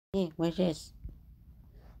Hey, what's this?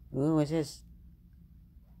 Ooh, what's this?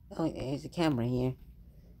 Oh, there's a camera here.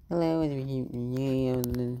 Hello,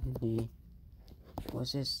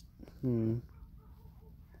 what's this?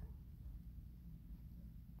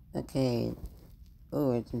 Okay.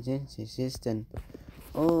 Oh, it's an assistant.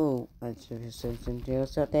 Oh, it's an assistant. Do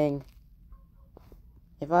something.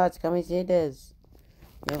 Hey, Fox, come and see this.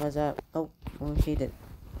 Hey, what's up? Oh, she did.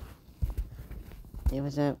 Hey,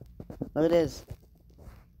 what's up? Look at this.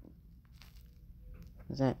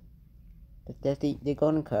 What's that? That's the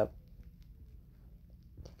golden cup.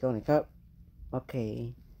 The golden cup.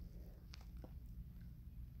 Okay.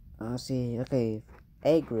 I'll see. Okay.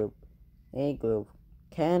 A group. A group.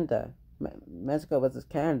 Canada. Mexico versus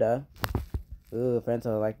Canada. Ooh, friends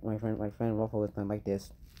are like my friend Waffle is not like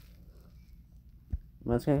this.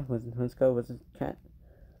 Mexico versus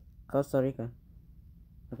Costa Rica.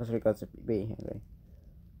 Costa Rica's a B. Okay.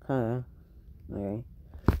 Canada. Okay.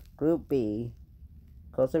 Group B.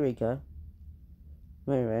 Costa Rica.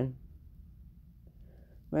 Maryland.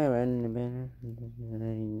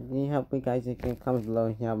 Need help me, guys? You can comment below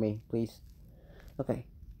and help me, please. Okay.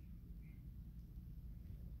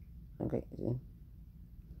 Okay.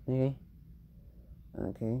 Okay.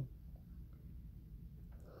 Okay.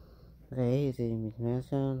 Okay. Is it Miss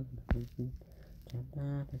Mason?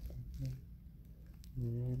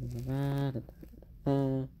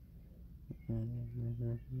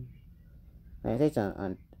 I think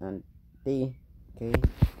on D. Okay.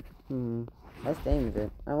 That's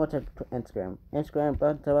dangerous. I want to Instagram. Instagram,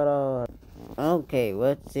 but okay.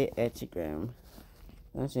 What's the Instagram?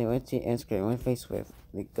 Let's see. What's the Instagram? What face with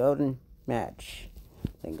the golden match?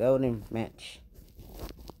 The golden match.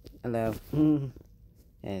 Hello. And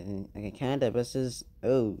okay, Canada versus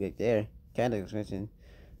right there. Canada versus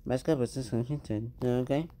Mexico versus Washington.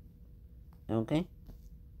 Okay. Okay.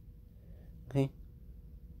 Okay.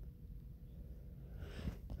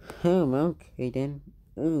 Okay then.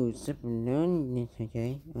 Oh, super none.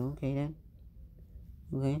 Okay. Okay then.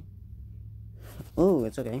 Okay. Oh,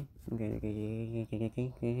 it's okay. Okay.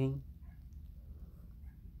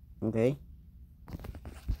 Okay.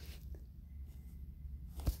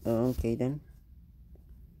 Okay then.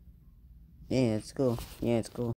 Yeah, it's cool. Yeah, it's cool.